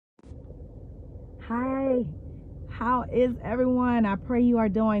Hi, how is everyone? I pray you are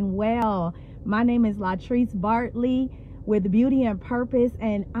doing well. My name is Latrice Bartley with Beauty and Purpose,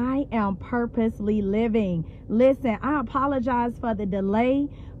 and I am purposely living. Listen, I apologize for the delay,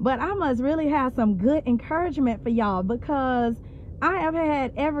 but I must really have some good encouragement for y'all because I have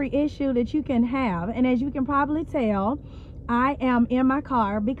had every issue that you can have. And as you can probably tell, I am in my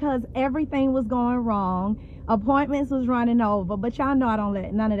car because everything was going wrong. Appointments was running over, but y'all know I don't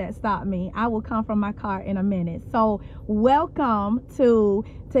let none of that stop me. I will come from my car in a minute. So welcome to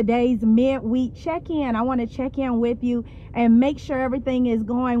today's midweek check-in. I want to check in with you and make sure everything is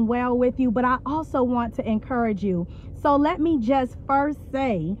going well with you, but I also want to encourage you. So let me just first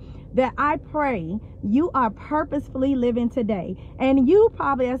say that I pray you are purposefully living today. And you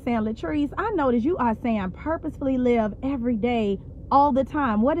probably are saying, Latrice, I notice you are saying purposefully live every day, all the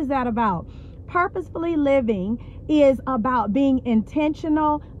time. What is that about? Purposefully living is about being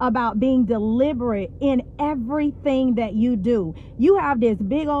intentional, about being deliberate in everything that you do. You have this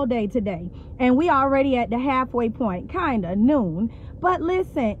big old day today, and we already at the halfway point, kind of noon. But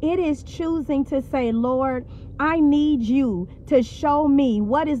listen, it is choosing to say, Lord, I need you to show me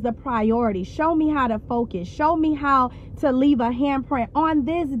what is the priority. Show me how to focus. Show me how to leave a handprint on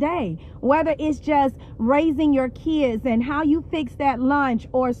this day. Whether it's just raising your kids and how you fix that lunch,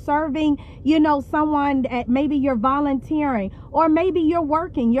 or serving, someone that maybe you're volunteering, or maybe you're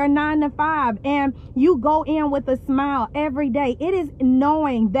working, you're 9 to 5, and you go in with a smile every day. It is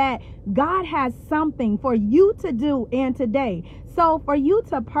knowing that God has something for you to do in today. So for you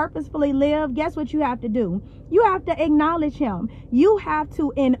to purposefully live, guess what you have to do? You have to acknowledge him. You have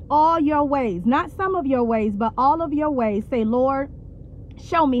to, in all your ways, not some of your ways, but all of your ways, say, Lord,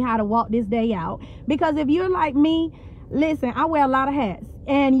 show me how to walk this day out. Because if you're like me, listen, I wear a lot of hats,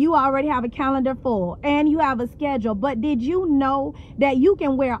 and you already have a calendar full and you have a schedule. But did you know that you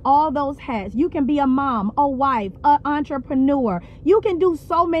can wear all those hats? You can be a mom, a wife, an entrepreneur. You can do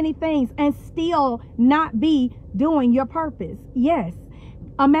so many things and still not be doing your purpose. Yes,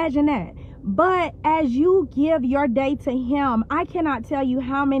 imagine that. But as you give your day to him, I cannot tell you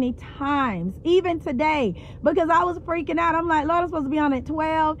how many times, even today, because I was freaking out. I'm like, Lord, I'm supposed to be on at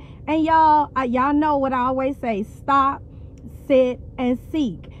 12. And y'all know what I always say: stop, sit, and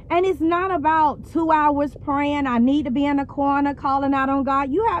seek. And it's not about 2 hours praying. I need to be in a corner calling out on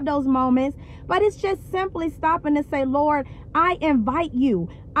God. You have those moments, but it's just simply stopping to say, Lord, I invite you.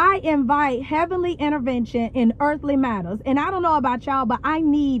 I invite heavenly intervention in earthly matters. And I don't know about y'all, but I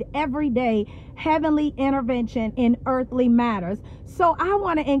need every day heavenly intervention in earthly matters. So I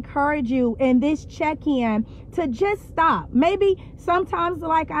want to encourage you in this check-in to just stop. Maybe sometimes,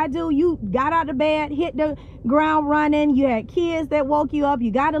 like I do, you got out of bed, hit the ground running, you had kids that woke you up,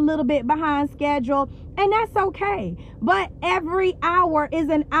 you got a little bit behind schedule, and that's okay. But every hour is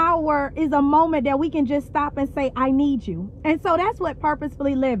a moment that we can just stop and say, I need you. And so that's what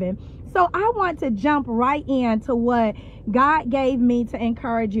purposefully living. So I want to jump right into what God gave me to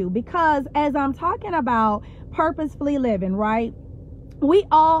encourage you, because as I'm talking about purposefully living, right? We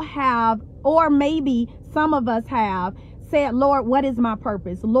all have, or maybe some of us have, said, Lord, what is my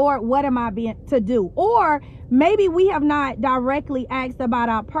purpose? Lord, what am I being to do? Or maybe we have not directly asked about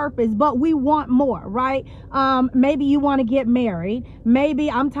our purpose, but we want more, right? Maybe you want to get married. Maybe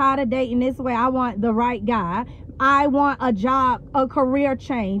I'm tired of dating this way. I want the right guy. I want a job, a career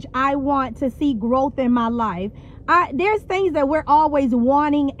change. I want to see growth in my life. There's things that we're always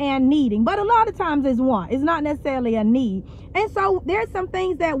wanting and needing, but a lot of times it's want. It's not necessarily a need. And so there's some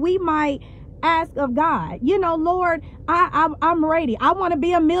things that we might ask of God. Lord, I'm ready. I want to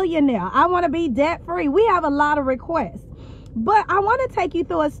be a millionaire. I want to be debt free. We have a lot of requests, but I want to take you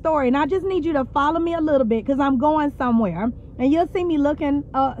through a story, and I just need you to follow me a little bit because I'm going somewhere, and you'll see me looking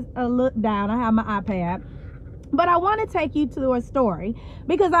look down. I have my iPad, but I want to take you to a story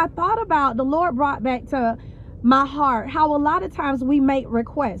because I thought about, the Lord brought back to my heart how a lot of times we make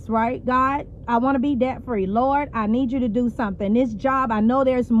requests, right? God, I want to be debt free. Lord, I need you to do something. This job, I know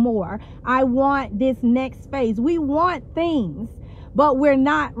there's more. I want this next phase. We want things, but we're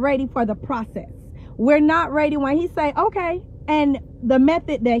not ready for the process. We're not ready when he say, okay, and the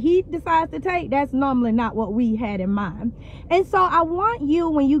method that he decides to take, that's normally not what we had in mind. And so I want you,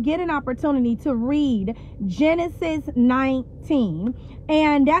 when you get an opportunity, to read Genesis 19.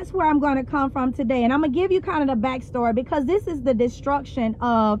 And that's where I'm going to come from today. And I'm going to give you kind of the backstory, because this is the destruction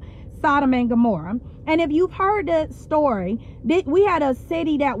of Sodom and Gomorrah. And if you've heard the story, we had a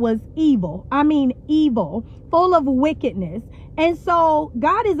city that was evil. I mean, evil, full of wickedness. And so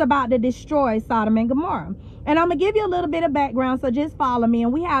God is about to destroy Sodom and Gomorrah. And I'm going to give you a little bit of background, so just follow me.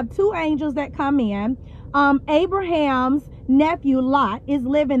 And we have two angels that come in. Abraham's nephew Lot is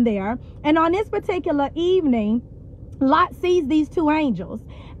living there. And on this particular evening, Lot sees these two angels.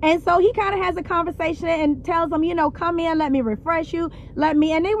 And so he kind of has a conversation and tells them, you know, come in, let me refresh you,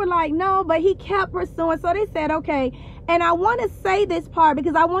 and they were like, no, but he kept pursuing. So they said, okay. And I want to say this part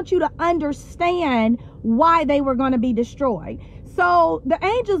because I want you to understand why they were going to be destroyed. So the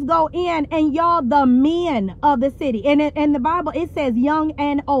angels go in, and y'all, the men of the city, and in the Bible it says young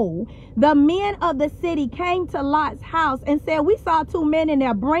and old, the men of the city came to Lot's house and said, we saw two men in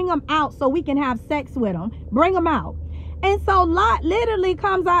there, bring them out so we can have sex with them, bring them out. And so Lot literally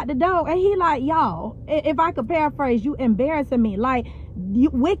comes out the door, and he like, y'all, if I could paraphrase, you embarrassing me, like you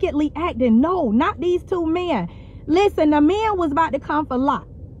wickedly acting. No, not these two men. Listen, the men was about to come for Lot.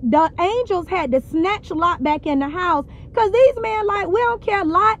 The angels had to snatch Lot back in the house because these men like, we don't care.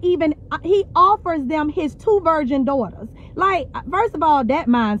 Lot even, he offers them his two virgin daughters. Like, first of all, that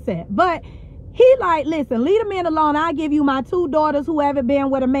mindset. But he like, listen, leave the men alone. I'll give you my two daughters who haven't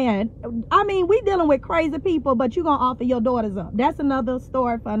been with a man. I mean, we dealing with crazy people, but you're going to offer your daughters up. That's another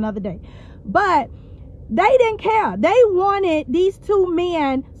story for another day. But they didn't care. They wanted these two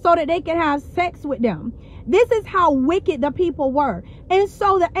men so that they could have sex with them. This is how wicked the people were. And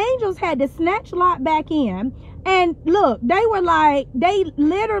so the angels had to snatch Lot back in. And look, they were like, they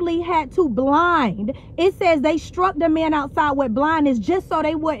literally had to blind. It says they struck the men outside with blindness just so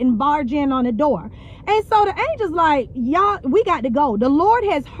they wouldn't barge in on the door. And so the angels like, y'all, we got to go. The Lord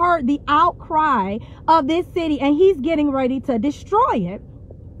has heard the outcry of this city, and he's getting ready to destroy it.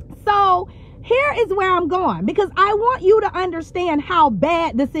 So here is where I'm going, because I want you to understand how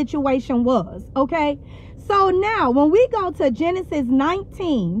bad the situation was, okay? So now when we go to Genesis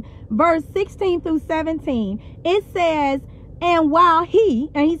 19, verse 16 through 17, it says, and while he,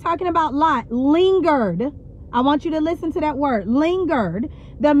 and he's talking about Lot, lingered, I want you to listen to that word, lingered,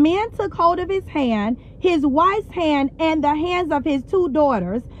 the men took hold of his hand, his wife's hand, and the hands of his two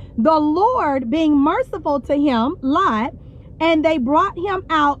daughters, the Lord being merciful to him, Lot, and they brought him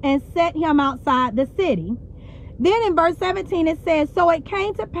out and set him outside the city. Then in verse 17 it says, so it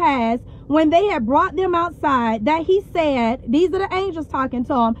came to pass when they had brought them outside that he said, these are the angels talking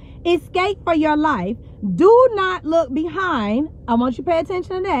to him, escape for your life. Do not look behind. I want you to pay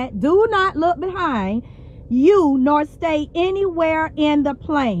attention to that. Do not look behind you, nor stay anywhere in the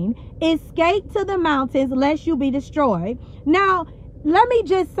plain. Escape to the mountains, lest you be destroyed. Now, let me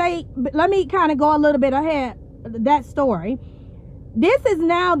just say, let me kind of go a little bit ahead of that story. This is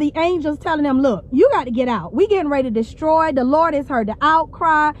now the angels telling them, look, you got to get out. We getting ready to destroy. The Lord has heard the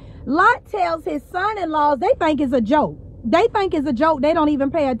outcry. Lot tells his son-in-laws, they think it's a joke. They think it's a joke. They don't even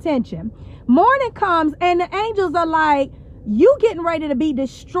pay attention. Morning comes, and the angels are like, you getting ready to be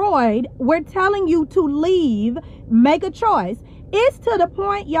destroyed. We're telling you to leave. Make a choice. It's to the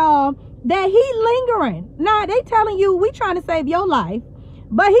point, y'all, that he lingering. Now, they telling you, we trying to save your life,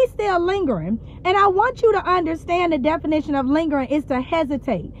 but he's still lingering. And I want you to understand the definition of lingering is to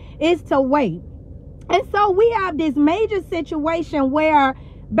hesitate. It's to wait. And so we have this major situation where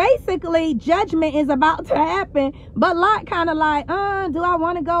basically judgment is about to happen, but Lot kind of like, do I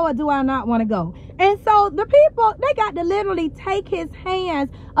want to go or do I not want to go? And so the people, they got to literally take his hands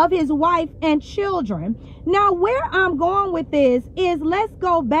of his wife and children. Now where I'm going with this is, let's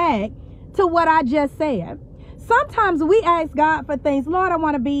go back to what I just said. Sometimes we ask God for things. Lord, I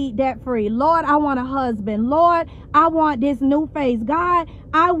want to be debt free. Lord, I want a husband. Lord, I want this new phase. God,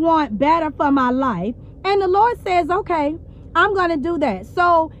 I want better for my life. And the Lord says, okay, I'm going to do that.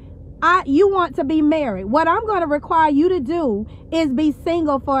 So you want to be married. What I'm going to require you to do is be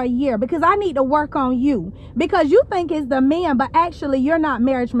single for a year, because I need to work on you, because you think it's the man, but actually you're not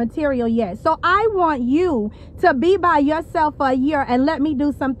marriage material yet. So I want you to be by yourself for a year and let me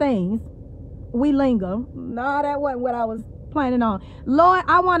do some things. We linger. No, that wasn't what I was planning on. Lord,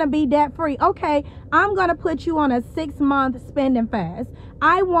 I want to be debt free. Okay, I'm going to put you on a 6-month spending fast.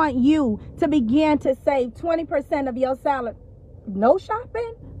 I want you to begin to save 20% of your salary. No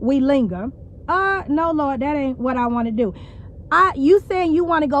shopping? We linger. No, Lord, that ain't what I want to do. You saying you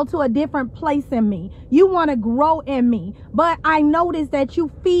want to go to a different place in me. You want to grow in me. But I noticed that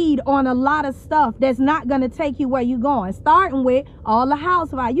you feed on a lot of stuff that's not going to take you where you're going. Starting with all the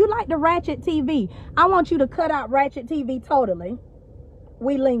housewives. You like the ratchet TV. I want you to cut out ratchet TV totally.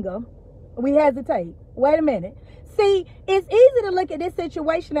 We linger. We hesitate. Wait a minute. See, it's easy to look at this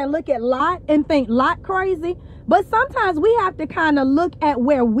situation and look at Lot and think Lot crazy. But sometimes we have to kind of look at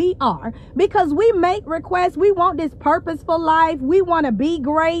where we are, because we make requests. We want this purposeful life. We want to be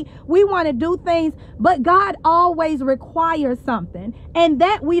great. We want to do things, but God always requires something, and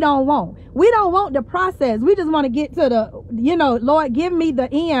that we don't want. We don't want the process. We just want to get to the, Lord, give me the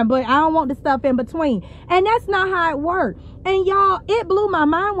end, but I don't want the stuff in between. And that's not how it works. And y'all, it blew my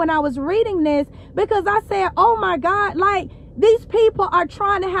mind when I was reading this, because I said, oh my God, like, these people are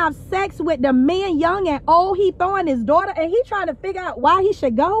trying to have sex with the men, young and old. He throwing his daughter, and he trying to figure out why he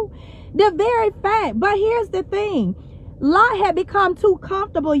should go. The very fact. But here's the thing. Lot had become too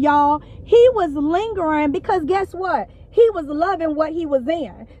comfortable, y'all. He was lingering because guess what? He was loving what he was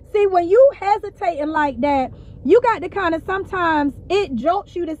in. See, when you hesitating like that, you got to kind of, sometimes it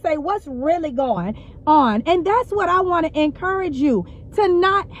jolts you to say what's really going on. And that's what I want to encourage you to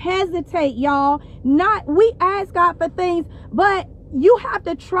not hesitate, y'all. We ask God for things, but you have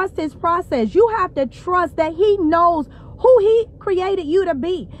to trust his process. You have to trust that he knows who he created you to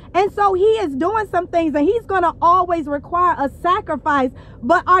be. And so he is doing some things, and he's going to always require a sacrifice.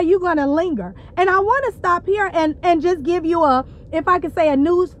 But are you going to linger? And I want to stop here and just give you if I could say, a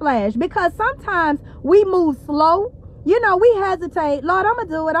news flash, because sometimes we move slow. We hesitate. Lord, I'm going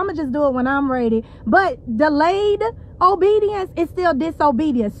to do it. I'm going to just do it when I'm ready. But delayed obedience is still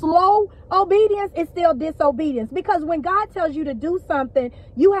disobedience. Slow obedience is still disobedience, because when God tells you to do something,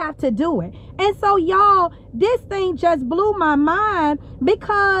 you have to do it. And so, y'all, this thing just blew my mind,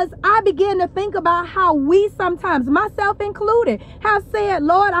 because I began to think about how we sometimes, myself included, have said,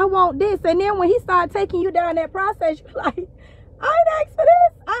 Lord, I want this. And then when he started taking you down that process, you're like, I ain't asked for this.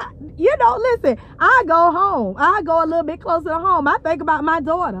 Listen, I go home. I go a little bit closer to home. I think about my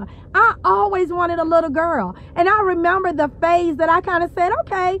daughter. I always wanted a little girl. And I remember the phase that I kind of said,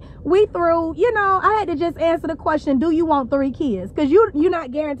 okay, we through, I had to just answer the question, do you want 3 kids? Because you're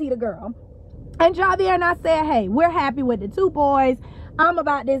not guaranteed a girl. And Javier and I said, hey, we're happy with the 2 boys. I'm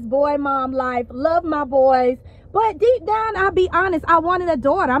about this boy mom life. Love my boys. But deep down, I'll be honest, I wanted a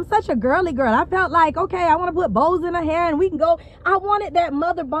daughter. I'm such a girly girl. I felt like, okay, I want to put bows in her hair and we can go. I wanted that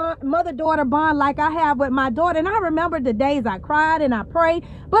mother-daughter bond like I have with my daughter. And I remember the days I cried and I prayed,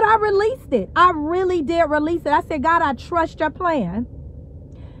 but I released it. I really did release it. I said, God, I trust your plan.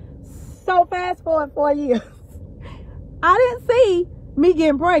 So fast forward 4 years. I didn't see me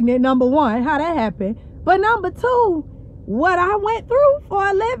getting pregnant, number one, how that happened. But number 2, what I went through for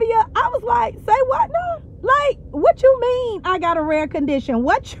Olivia, I was like, say what now? Like, what you mean I got a rare condition?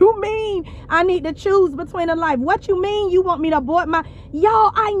 What you mean I need to choose between a life? What you mean you want me to abort my...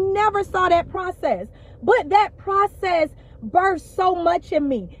 Y'all, I never saw that process. But that process birthed so much in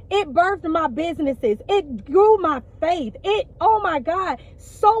me. It birthed my businesses. It grew my faith. Oh my God,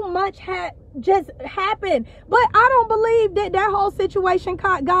 so much had just happened. But I don't believe that whole situation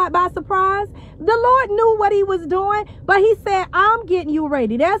caught God by surprise. The Lord knew what he was doing, but he said, I'm getting you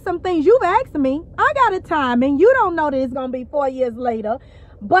ready. There's some things you've asked me. I got a time, and you don't know that it's going to be 4 years later.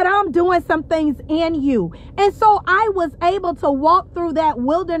 But I'm doing some things in you. And so I was able to walk through that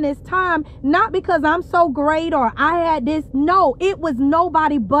wilderness time, not because I'm so great or I had this. No, it was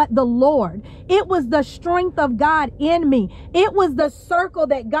nobody but the Lord. It was the strength of God in me. It was the circle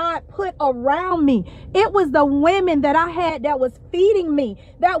that God put around me. It was the women that I had that was feeding me,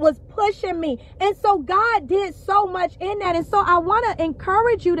 that was pushing me. And so God did so much in that. And so I want to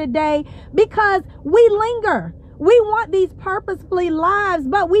encourage you today, because we linger. We want these purposefully lives,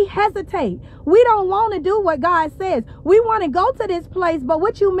 but we hesitate. We don't want to do what God says. We want to go to this place, but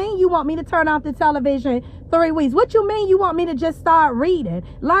what you mean you want me to turn off the television 3 weeks? What you mean you want me to just start reading?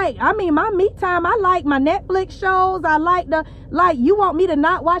 Like, I mean, my me time, I like my Netflix shows. I like you want me to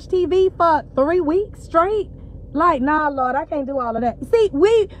not watch TV for 3 weeks straight? Like, nah, Lord, I can't do all of that. See,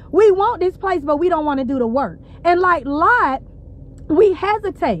 we want this place, but we don't want to do the work. And like Lot, we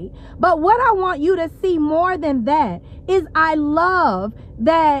hesitate. But what I want you to see more than that is I love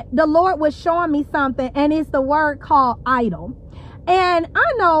that the Lord was showing me something, and it's the word called idol. And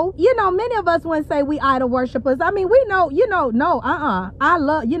I know, many of us wouldn't say we idol worshipers. I mean, we know, I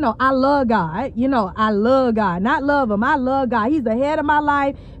love God. I love God, not love him. I love God. He's the head of my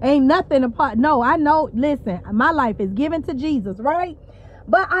life. Ain't nothing apart. No, I know, listen, my life is given to Jesus, right?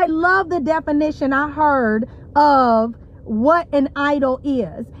 But I love the definition I heard of what an idol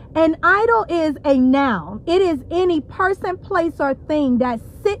is. An idol is a noun. It is any person, place, or thing that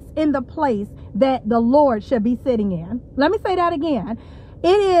sits in the place that the Lord should be sitting in. Let me say that again.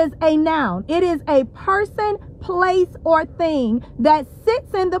 It is a noun. It is a person, place, or thing that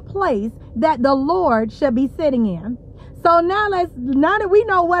sits in the place that the Lord should be sitting in. So now that we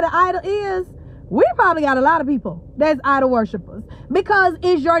know what an idol is, we probably got a lot of people that's idol worshipers. Because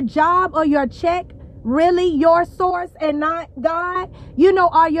is your job or your check really your source and not God? You know,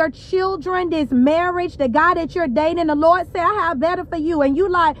 are your children, this marriage, the guy that you're dating, the Lord said, I have better for you. And you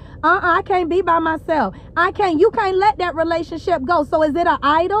like, I can't be by myself. You can't let that relationship go. So is it an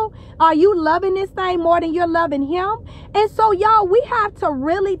idol? Are you loving this thing more than you're loving him? And so y'all, we have to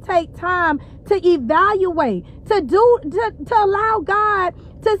really take time to evaluate, to allow God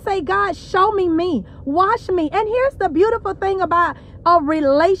to say, God, show me, wash me. And here's the beautiful thing about a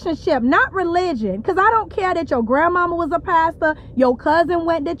relationship, not religion, because I don't care that your grandmama was a pastor, your cousin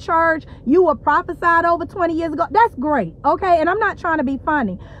went to church, you were prophesied over 20 years ago. That's great, okay? And I'm not trying to be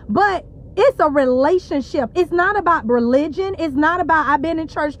funny, but it's a relationship. It's not about religion. It's not about I've been in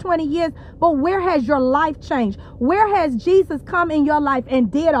church 20 years, but where has your life changed? Where has Jesus come in your life and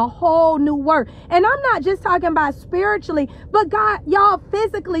did a whole new work? And I'm not just talking about spiritually, but God, y'all,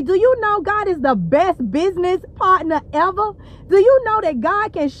 physically. Do you know God is the best business partner ever? Do you know that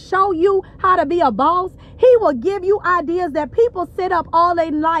God can show you how to be a boss? He will give you ideas that people sit up all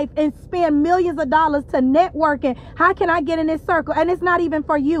their life and spend millions of dollars to networking. How can I get in this circle? And it's not even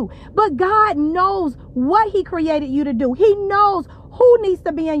for you. But God knows what he created you to do. He knows who needs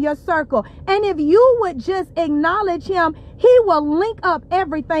to be in your circle. And if you would just acknowledge him, he will link up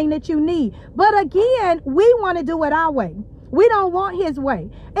everything that you need. But again, we want to do it our way. We don't want his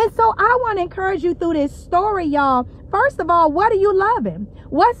way. And so I want to encourage you through this story, y'all. First of all, what are you loving?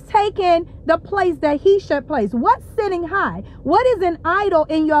 What's taking the place that he should place? What's sitting high? What is an idol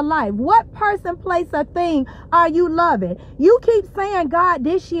in your life? What person, place, or thing are you loving? You keep saying, God,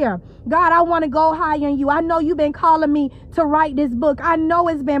 this year, God, I want to go higher in you. I know you've been calling me to write this book. I know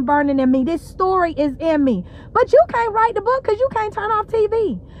it's been burning in me. This story is in me. But you can't write the book because you can't turn off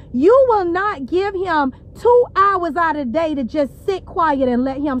TV. You will not give him 2 hours out of the day to just sit quiet and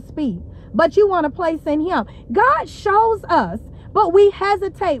let him speak. But you want to place in him. God shows us, but we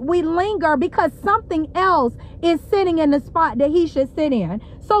hesitate. We linger because something else is sitting in the spot that he should sit in.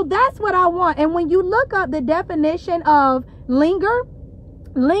 So that's what I want. And when you look up the definition of linger,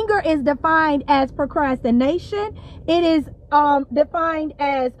 linger is defined as procrastination. It is defined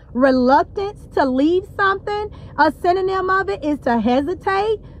as reluctance to leave something. A synonym of it is to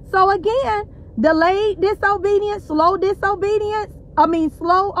hesitate. So again, delayed disobedience, slow obedience,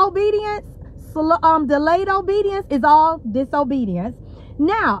 delayed obedience is all disobedience.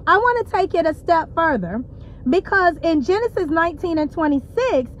 Now, I want to take it a step further, because in Genesis 19 and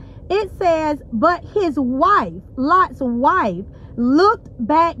 26, it says, but his wife, Lot's wife, looked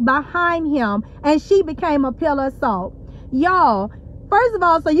back behind him and she became a pillar of salt. Y'all, first of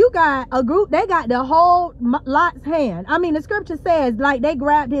all, so you got a group, they got the whole Lot's hand. I mean, the scripture says like they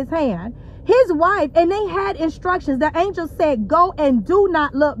grabbed his hand. His wife, and they had instructions. The angel said, go and do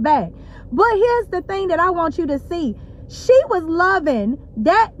not look back. But here's the thing that I want you to see. She was loving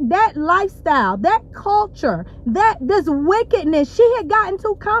that lifestyle, that culture, this wickedness. She had gotten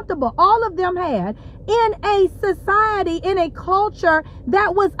too comfortable. All of them had, in a society, in a culture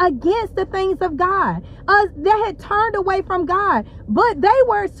that was against the things of God. They had turned away from God, but they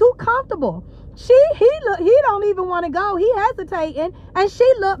were too comfortable. He don't even want to go. He hesitating, and she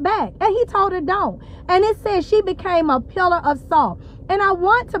looked back, and he told her don't. And it says she became a pillar of salt. And I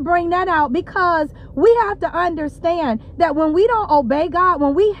want to bring that out because we have to understand that when we don't obey God,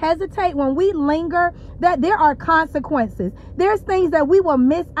 when we hesitate, when we linger, that there are consequences. There's things that we will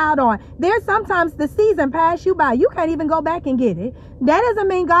miss out on. There's sometimes the season pass you by. You can't even go back and get it. That doesn't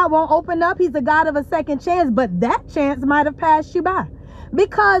mean God won't open up. He's a God of a second chance, but that chance might have passed you by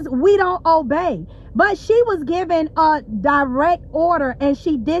because we don't obey. But she was given a direct order and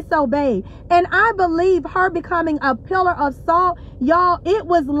she disobeyed. And I believe her becoming a pillar of salt, y'all, it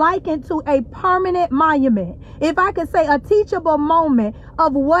was likened to a permanent monument. If I could say a teachable moment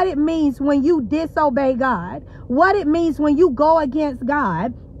of what it means when you disobey God, what it means when you go against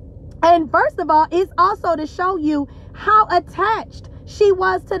God. And first of all, it's also to show you how attached she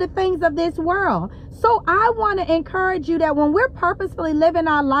was to the things of this world. So I want to encourage you that when we're purposefully living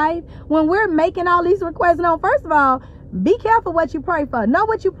our life, when we're making all these requests known, first of all, be careful what you pray for. Know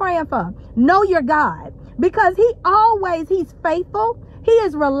what you're praying for. Know your God, because he's faithful. He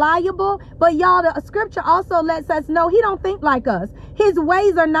is reliable. But y'all, the scripture also lets us know he don't think like us. His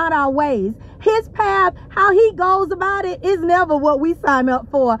ways are not our ways. His path, how he goes about it, is never what we sign up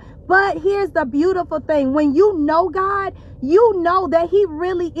for. But here's the beautiful thing. When you know God, you know that he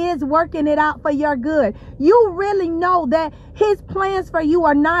really is working it out for your good. You really know that his plans for you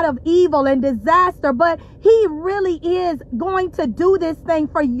are not of evil and disaster, but he really is going to do this thing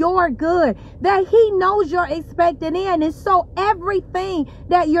for your good, that he knows you're expected in. And so everything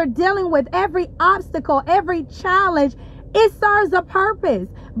that you're dealing with, every obstacle, every challenge, It serves a purpose.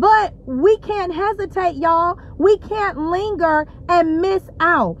 But we can't hesitate, y'all. We can't linger and miss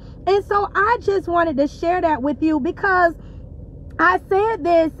out. And so I just wanted to share that with you, because I said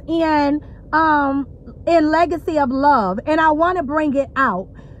this in Legacy of Love, and I want to bring it out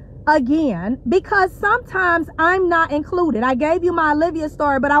again, because sometimes I'm not included. I gave you my Olivia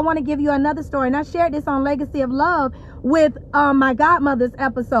story, but I want to give you another story, and I shared this on Legacy of Love with my godmother's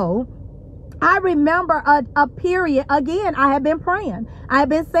episode. I remember a period, again, I have been praying. I have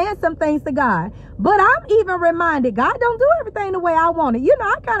been saying some things to God, but I'm even reminded, God don't do everything the way I want it. You know,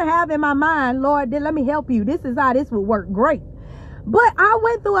 I kind of have in my mind, Lord, let me help you. This is how this would work. Great. But I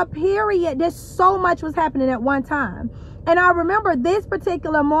went through a period that so much was happening at one time. And I remember this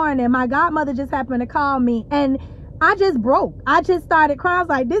particular morning, my godmother just happened to call me, and I just broke. I just started crying. I was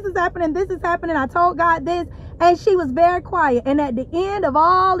like, this is happening. This is happening. I told God this. And she was very quiet. And at the end of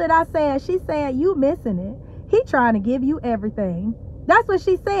all that I said, she said, you missing it. He trying to give you everything. That's what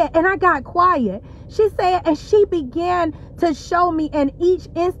she said. And I got quiet. She said, and she began to show me in each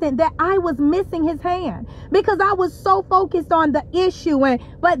instant that I was missing his hand, because I was so focused on the issue and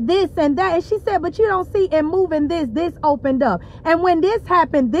but this and that. And she said, but you don't see in moving this opened up. And when this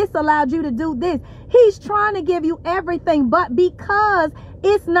happened, this allowed you to do this. He's trying to give you everything, but because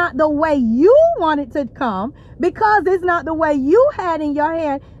it's not the way you want it to come, because it's not the way you had in your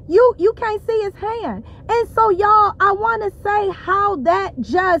hand, you can't see his hand. And so, y'all, I want to say how that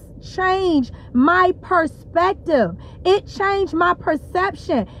just changed my perspective. It changed my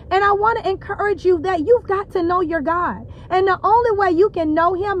perception. And I want to encourage you that you've got to know your God. And the only way you can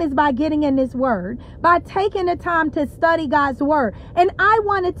know him is by getting in this word, by taking the time to study God's word. And I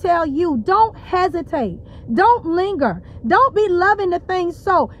want to tell you, don't hesitate. Don't linger. Don't be loving the things.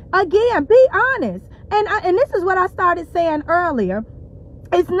 So again, be honest. And this is what I started saying earlier.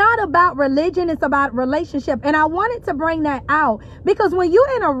 It's not about religion. It's about relationship. And I wanted to bring that out, because when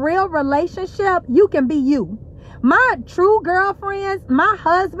you're in a real relationship, you can be you. My true girlfriends, my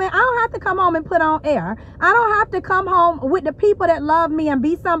husband, I don't have to come home and put on air. I don't have to come home with the people that love me and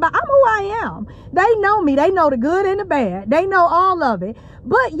be somebody. I'm who I am. They know me. They know the good and the bad. They know all of it.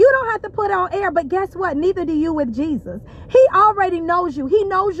 But you don't have to put on air. But guess what? Neither do you with Jesus. He already knows you. He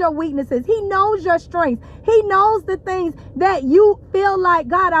knows your weaknesses. He knows your strengths. He knows the things that you feel like,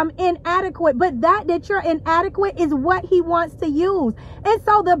 God, I'm inadequate. But that you're inadequate is what he wants to use. And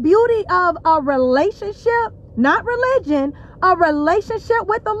so the beauty of a relationship, not religion, a relationship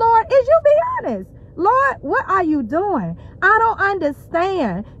with the Lord, is you be honest. Lord, what are you doing? I don't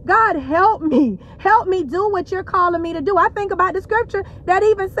understand. God, help me. Help me do what you're calling me to do. I think about the scripture that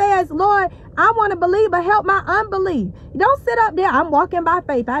even says, Lord, I want to believe, but help my unbelief. Don't sit up there. I'm walking by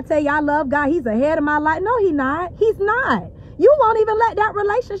faith. I tell you, I love God. He's ahead of my life. No, he's not. He's not. You won't even let that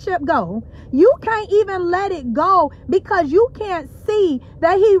relationship go. You can't even let it go, because you can't see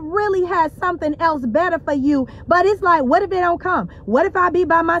that he really has something else better for you. But it's like, what if it don't come? What if I be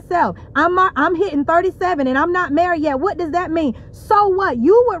by myself? I'm hitting 37 and I'm not married yet. What does that mean? So what?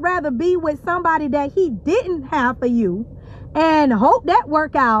 You would rather be with somebody that he didn't have for you and hope that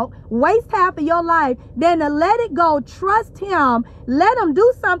work out, waste half of your life, than to let it go, trust him, let him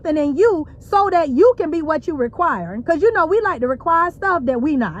do something in you so that you can be what you require. Because, you know, we like to require stuff that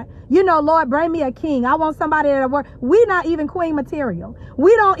we not. You know, Lord, bring me a king. I want somebody that work. We not even queen material.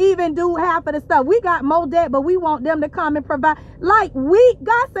 We don't even do half of the stuff. We got more debt, but we want them to come and provide. Like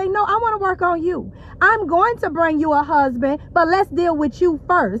God say, no, I want to work on you. I'm going to bring you a husband, but let's deal with you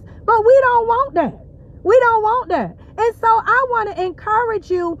first. But we don't want that. We don't want that. And so I want to encourage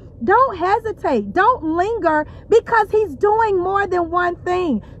you, don't hesitate. Don't linger, because he's doing more than one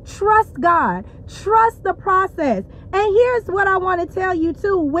thing. Trust God. Trust the process. And here's what I want to tell you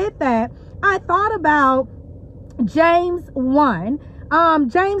too with that. I thought about James 1.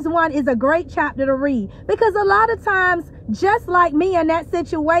 James 1 is a great chapter to read, because a lot of times, just like me in that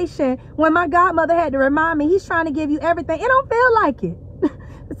situation, when my godmother had to remind me, he's trying to give you everything. It don't feel like it.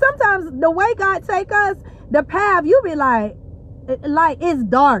 Sometimes the way God take us, the path, you be like it's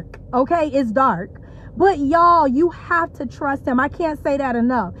dark. Okay, it's dark. But y'all, you have to trust him. I can't say that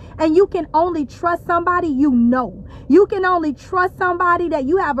enough. And you can only trust somebody you know. You can only trust somebody that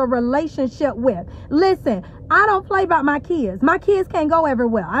you have a relationship with. Listen, I don't play about my kids. My kids can't go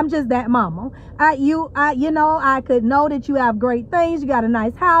everywhere. I'm just that mama. I could know that you have great things. You got a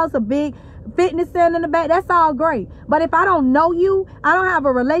nice house, a big fitness center in the back. That's all great. But if I don't know you, I don't have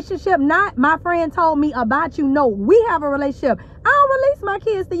a relationship. Not my friend told me about you. No, we have a relationship. I don't release my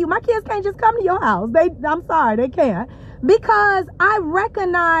kids to you. My kids can't just come to your house. I'm sorry, they can't. because I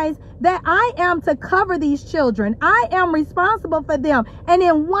recognize that I am to cover these children. I am responsible for them. And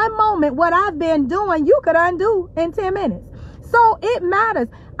in one moment, what I've been doing, you could undo in 10 minutes. So it matters.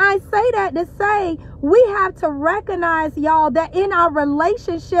 I say that to say we have to recognize, y'all, that in our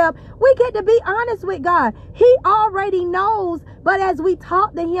relationship, we get to be honest with God. He already knows, but as we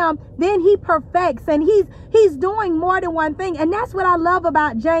talk to him, then he perfects, and he's doing more than one thing. And that's what I love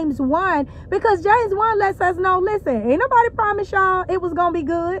about James 1, because James 1 lets us know, listen, ain't nobody promised y'all it was going to be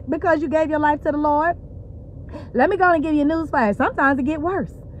good because you gave your life to the Lord. Let me go and give you a newsflash. Sometimes it get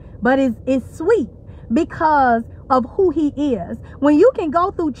worse, but it's sweet because of who he is. When you can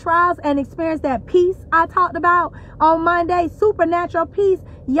go through trials and experience that peace I talked about on Monday, supernatural peace,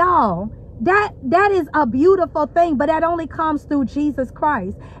 y'all, that is a beautiful thing, but that only comes through Jesus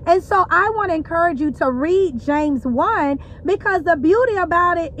Christ. And so I want to encourage you to read James 1, because the beauty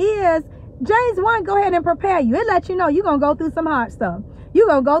about it is James 1 go ahead and prepare you. It lets you know you're going to go through some hard stuff. You're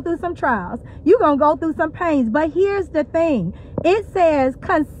going to go through some trials. You're going to go through some pains. But here's the thing. It says,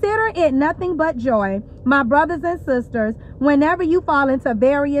 consider it nothing but joy, my brothers and sisters, whenever you fall into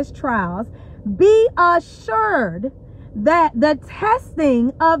various trials. Be assured that the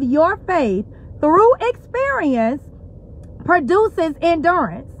testing of your faith through experience produces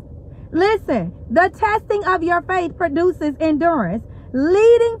endurance. Listen, the testing of your faith produces endurance,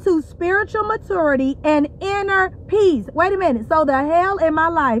 leading to spiritual maturity and inner peace. Wait a minute. So the hell in my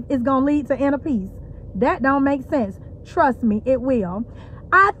life is going to lead to inner peace? That don't make sense. Trust me, it will.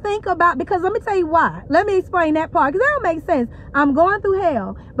 I think about, because let me tell you why. Let me explain that part, because that don't make sense. I'm going through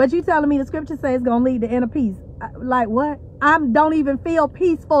hell, but you telling me the scripture says it's going to lead to inner peace. Like what? I don't even feel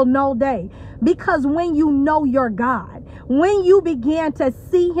peaceful no day. Because when you know your God, when you begin to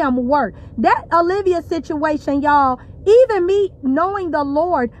see him work, that Olivia situation, y'all, even me knowing the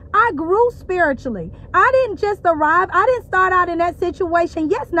Lord, I grew spiritually. I didn't just arrive. I didn't start out in that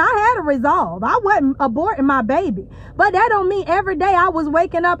situation. Yes, now I had a resolve. I wasn't aborting my baby. But that don't mean every day I was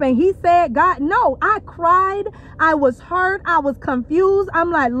waking up and he said, God, no. I cried. I was hurt. I was confused.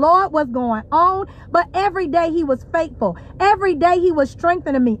 I'm like, Lord, what's going on? But every day he was faithful. Every day he was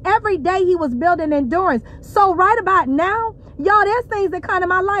strengthening me. Every day he was building endurance. So right about now, y'all, there's things that come in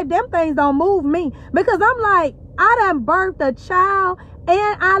my life. Them things don't move me, because I'm like, I done birthed a child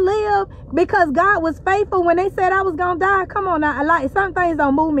and I live because God was faithful when they said I was going to die. Come on now. Like, some things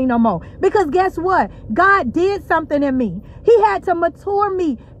don't move me no more, because guess what? God did something in me. He had to mature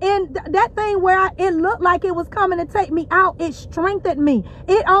me. And that thing where it looked like it was coming to take me out, it strengthened me.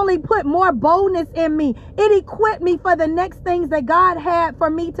 It only put more boldness in me. It equipped me for the next things that God had for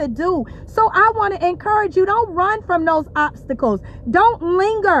me to do. So I want to encourage you, don't run from those obstacles. Don't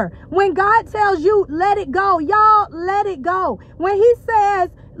linger. When God tells you, let it go, y'all, let it go. When he says,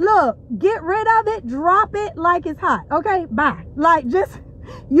 look, get rid of it, drop it like it's hot. Okay, bye. Like, just,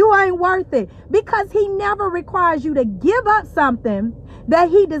 you ain't worth it. Because he never requires you to give up something that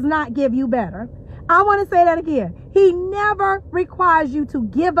he does not give you better. I want to say that again. He never requires you to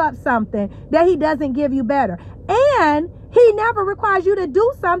give up something that he doesn't give you better. And he never requires you to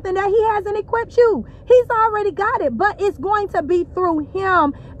do something that he hasn't equipped you. He's already got it, but it's going to be through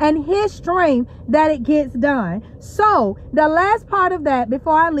him and his strength that it gets done. So the last part of that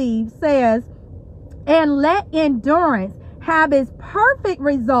before I leave says, and let endurance have its perfect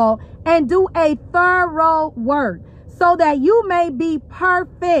result, and do a thorough work, so that you may be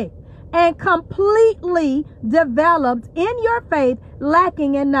perfect and completely developed in your faith,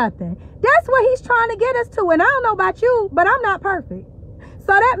 lacking in nothing. That's what he's trying to get us to. And I don't know about you, but I'm not perfect.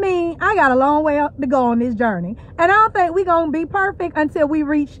 So that means I got a long way to go on this journey. And I don't think we're going to be perfect until we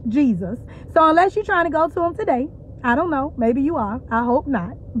reach Jesus. So unless you're trying to go to him today, I don't know, maybe you are. I hope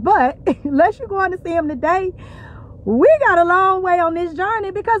not. But unless you're going to see him today, we got a long way on this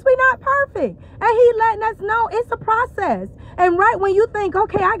journey, because we're not perfect. And he letting us know it's a process. And right when you think,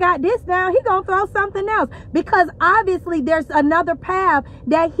 okay, I got this down, he gonna throw something else, because obviously there's another path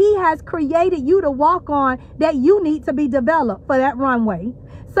that he has created you to walk on that you need to be developed for that runway.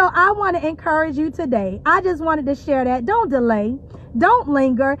 So I want to encourage you today. I just wanted to share that. Don't delay. Don't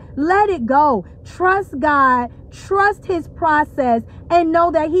linger. Let it go. Trust God. Trust his process, and know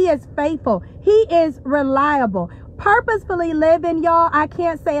that he is faithful. He is reliable. Purposefully living, y'all, I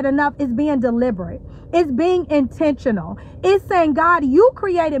can't say it enough, is being deliberate. It's being intentional. It's saying, God, you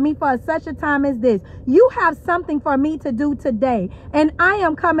created me for such a time as this. You have something for me to do today. And I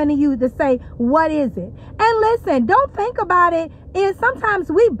am coming to you to say, what is it? And listen, don't think about it. And sometimes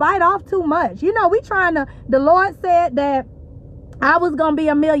we bite off too much. You know, the Lord said that I was going to be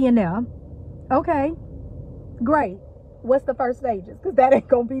a millionaire. Okay, great. What's the first stages? Because that ain't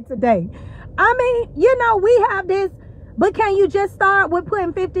going to be today. I mean, you know, we have this But can you just start with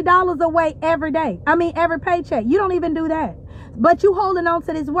putting $50 away every day? I mean, every paycheck. You don't even do that. But you holding on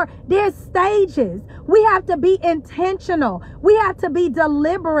to this word. There's stages. We have to be intentional. We have to be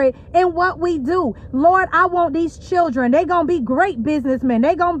deliberate in what we do. Lord, I want these children. They're going to be great businessmen.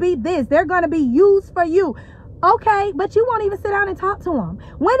 They're going to be this. They're going to be used for you. Okay, but you won't even sit down and talk to them.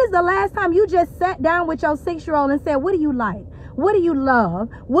 When is the last time you just sat down with your 6-year-old and said, what do you like? What do you love?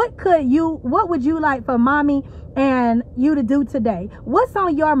 What would you like for mommy and you to do today? What's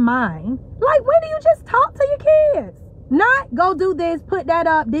on your mind? Like, when do you just talk to your kids? Not go do this, put that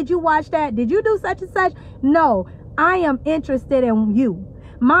up. Did you watch that? Did you do such and such? No, I am interested in you.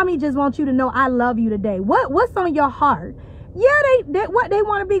 Mommy just wants you to know I love you today. What's on your heart? Yeah, what they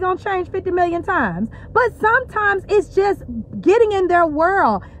want to be gonna change 50 million times. But sometimes it's just getting in their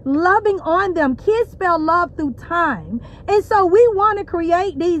world, loving on them. Kids spell love through time. And so we want to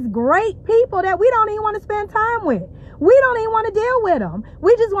create these great people that we don't even want to spend time with. We don't even want to deal with them.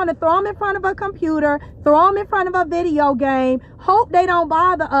 We just want to throw them in front of a computer, throw them in front of a video game, hope they don't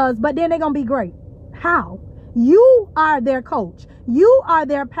bother us, but then they're going to be great. How? You are their coach. You are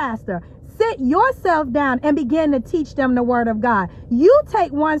their pastor. Sit yourself down and begin to teach them the word of God. You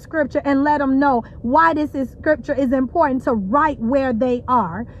take one scripture and let them know why scripture is important to right where they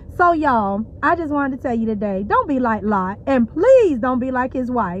are. So y'all, I just wanted to tell you today, don't be like Lot, and please don't be like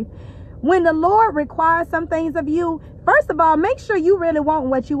his wife. When the Lord requires some things of you, first of all, make sure you really want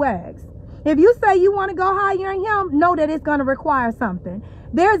what you ask. If you say you want to go higher in him, know that it's going to require something.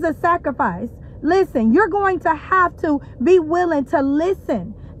 There's a sacrifice. Listen, you're going to have to be willing to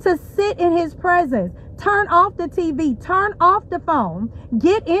listen, to sit in his presence. Turn off the TV, turn off the phone,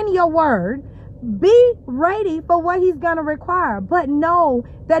 get in your word, be ready for what he's going to require, but know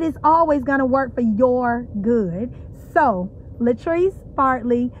that it's always going to work for your good. So, Latrice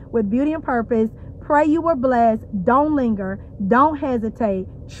Bartley with Beauty and Purpose. Pray you were blessed. Don't linger. Don't hesitate.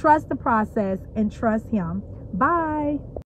 Trust the process and trust him. Bye.